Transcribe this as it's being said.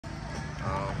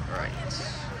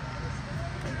defense.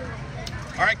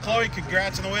 All right, Chloe,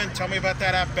 congrats on the win. Tell me about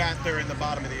that at-bat there in the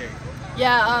bottom of the 8th.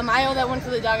 Yeah, I owe that one to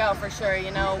the dugout for sure.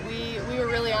 You know, we were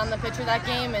really on the pitch of that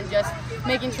game and just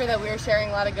making sure that we were sharing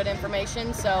a lot of good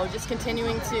information. So just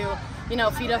continuing to, you know,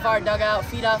 feed off our dugout,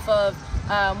 feed off of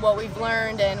what we've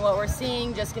learned and what we're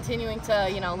seeing, just continuing to,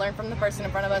 you know, learn from the person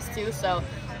in front of us too. So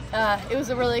it was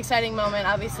a really exciting moment.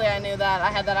 Obviously, I knew that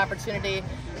I had that opportunity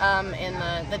in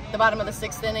the bottom of the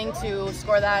 6th inning to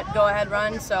score that go-ahead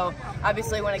run. So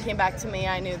obviously, when it came back to me,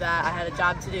 I knew that I had a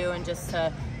job to do and just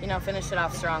to, you know, finish it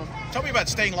off strong. Tell me about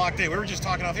staying locked in. We were just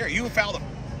talking off here. You fouled a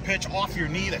pitch off your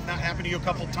knee. That not happened to you a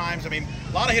couple of times. I mean,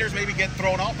 a lot of hitters maybe get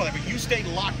thrown off by that, but you stayed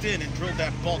locked in and drilled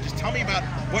that ball. Just tell me about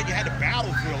what you had to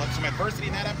battle through, like some adversity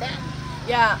in that at-bat.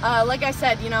 Yeah, like I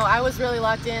said, you know, I was really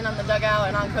locked in on the dugout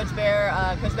and on Coach Bear,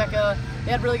 Coach Becca.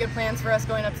 They had really good plans for us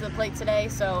going up to the plate today.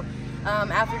 So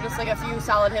after just like a few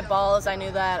solid hit balls, I knew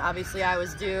that obviously I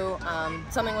was due.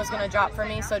 Something was going to drop for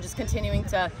me. So just continuing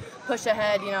to push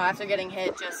ahead, you know, after getting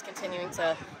hit, just continuing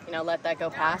to, you know, let that go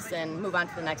past and move on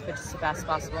to the next pitch as fast as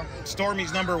possible.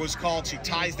 Stormy's number was called. She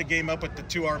ties the game up with the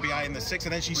 2 RBI in the 6th,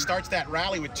 and then she starts that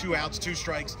rally with 2 outs, 2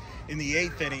 strikes in the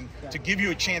 8th inning to give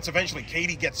you a chance. Eventually,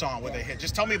 Katie gets on with a hit.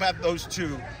 Just tell me about those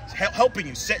two helping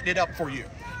you, setting it up for you.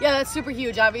 Yeah, that's super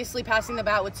huge. Obviously, passing the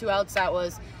bat with 2 outs, that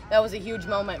was a huge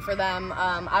moment for them.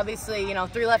 Obviously, you know,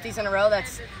 3 lefties in a row,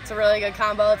 it's a really good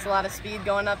combo. It's a lot of speed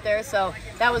going up there. So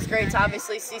that was great to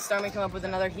obviously see Stormy come up with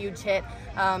another huge hit.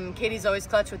 Katie's always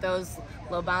clutch with those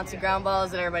low bouncy ground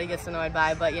balls that everybody gets annoyed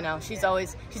by, but you know, she's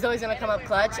always going to come up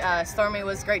clutch. Stormy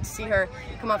was great to see her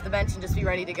come off the bench and just be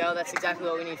ready to go. That's exactly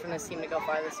what we need from this team to go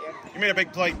far this year. You made a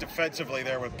big play defensively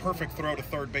there with perfect throw to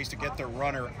third base to get their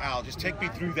runner out. Just take me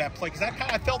through that play, because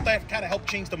I felt that kind of helped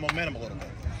change the momentum a little bit.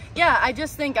 Yeah, I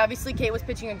just think obviously Kate was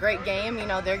pitching a great game. You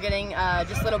know, they're getting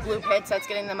just little bloop hits that's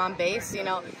getting them on base, you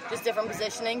know, just different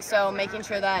positioning. So making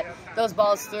sure that those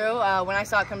balls through. When I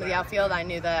saw it come to the outfield, I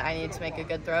knew that I needed to make a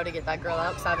good throw to get that girl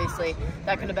out, because obviously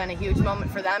that could have been a huge moment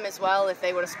for them as well if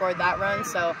they would have scored that run.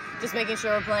 So just making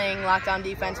sure we're playing lockdown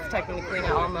defense, protecting the queen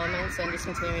at all moments, and just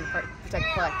continuing to protect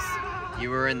Plex. You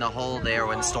were in the hole there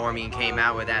when Stormy came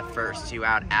out with that first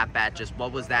 2-out at-bat. Just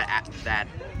what was that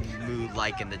mood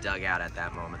like in the dugout at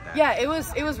that moment there? Yeah, it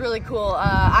was really cool.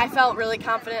 I felt really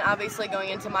confident, obviously, going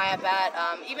into my at-bat.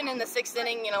 Even in the 6th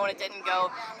inning, you know, when it didn't go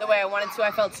the way I wanted to,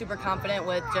 I felt super confident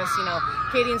with just, you know,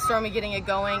 Katie and Stormy getting it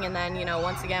going. And then, you know,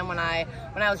 once again, when I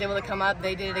was able to come up,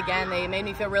 they did it again. They made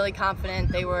me feel really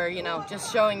confident. They were, you know,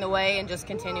 just showing the way and just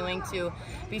continuing to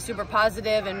be super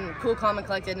positive and cool, calm, and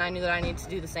collected. And I knew that I needed to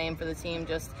do the same for the team,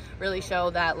 just really show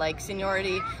that, like,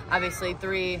 seniority. Obviously,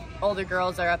 3 older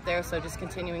girls are up there, so just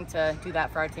continuing to do that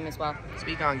for our team as well.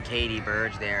 Speak on Katie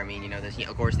Burge there. I mean, you know,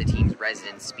 of course, the team's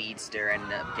resident speedster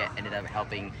ended up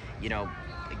helping, you know,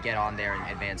 get on there and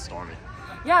advance Stormy.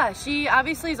 Yeah, she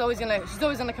obviously she's always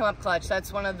gonna come up clutch.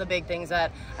 That's one of the big things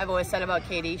that I've always said about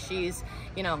Katie. She's,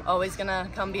 you know, always gonna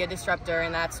come be a disruptor,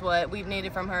 and that's what we've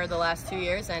needed from her the last 2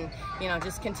 years. And, you know,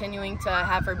 just continuing to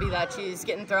have her be that. She's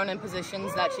getting thrown in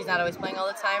positions that she's not always playing all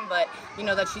the time, but you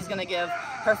know that she's gonna give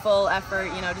her full effort.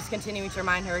 You know, just continuing to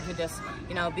remind her to just,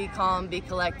 you know, be calm, be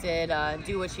collected,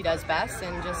 do what she does best,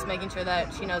 and just making sure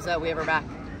that she knows that we have her back.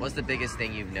 What's the biggest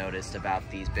thing you've noticed about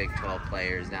these Big 12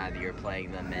 players now that you're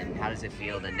playing them, and how does it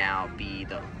feel to now be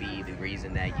the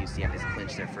reason that UCF has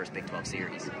clinched their first Big 12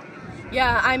 series?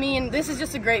 Yeah, I mean, this is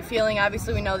just a great feeling.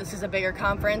 Obviously, we know this is a bigger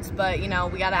conference, but, you know,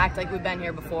 we got to act like we've been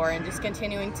here before and just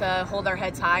continuing to hold our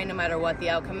heads high no matter what the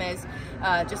outcome is.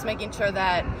 Just making sure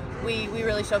that we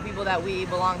really show people that we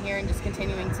belong here, and just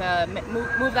continuing to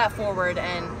move that forward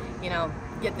and, you know,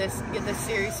 get this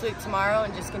series sweep tomorrow,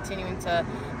 and just continuing to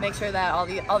make sure that all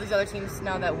these other teams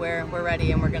know that we're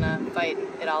ready and we're gonna fight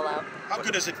it all out. How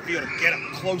good does it feel to get a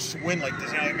close win like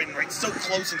this? You know, I've been so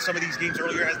close in some of these games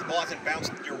earlier as the ball hasn't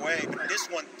bounced your way, but this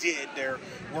one did. They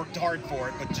worked hard for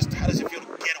it, but just how does it feel to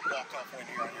get a walk-off win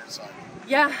here on your side?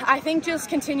 Yeah, I think just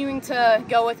continuing to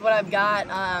go with what I've got.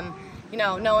 You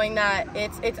know, knowing that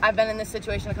I've been in this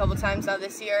situation a couple times now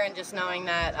this year, and just knowing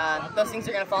that those things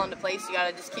are going to fall into place. You got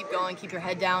to just keep going, keep your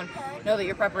head down, know that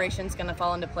your preparation's going to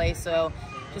fall into place. So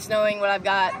just knowing what I've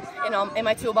got in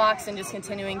my toolbox, and just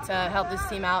continuing to help this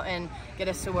team out and get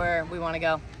us to where we want to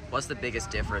go. What's the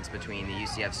biggest difference between the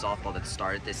UCF softball that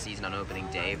started this season on opening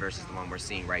day versus the one we're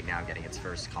seeing right now getting its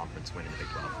first conference win in the Big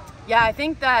 12? Yeah, I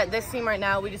think that this team right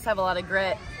now, we just have a lot of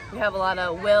grit. We have a lot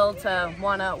of will to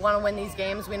want to win these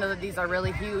games. We know that these are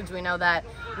really huge. We know that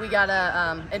we got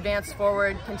to advance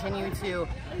forward, continue to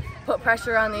put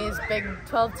pressure on these Big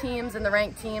 12 teams and the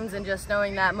ranked teams, and just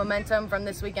knowing that momentum from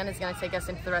this weekend is going to take us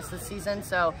into the rest of the season.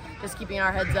 So just keeping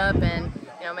our heads up and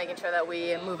making sure that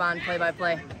we move on play by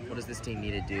play. What does this team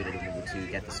need to do to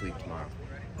get the sweep tomorrow?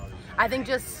 I think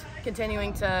just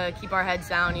continuing to keep our heads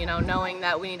down, knowing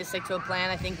that we need to stick to a plan.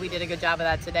 I think we did a good job of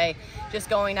that today. Just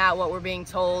going at what we're being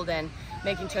told and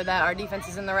making sure that our defense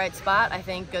is in the right spot. I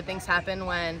think good things happen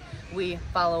when we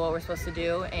follow what we're supposed to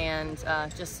do and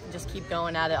just keep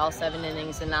going at it all 7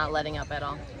 innings and not letting up at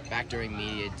all. Back during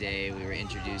media day, we were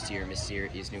introduced to your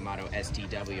mysterious new motto,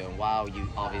 STW, and while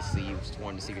obviously you've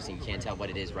sworn to secrecy, you can't tell what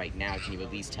it is right now. Can you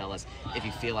at least tell us if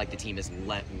you feel like the team has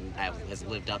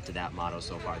lived up to that motto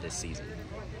so far this season?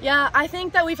 Yeah, I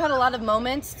think that we've had a lot of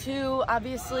moments to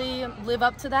obviously live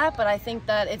up to that, but I think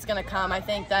that it's going to come. I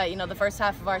think that, the first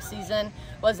half of our season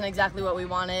wasn't exactly what we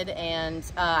wanted, and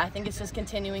I think it's just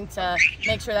continuing to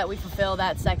make sure that we fulfill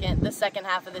the second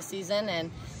half of the season,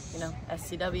 and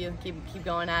SCW, keep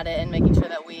going at it and making sure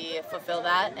that we fulfill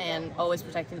that and always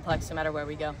protecting the pucks no matter where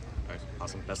we go. All right,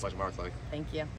 awesome. Best luck tomorrow, Chloe. Thank you.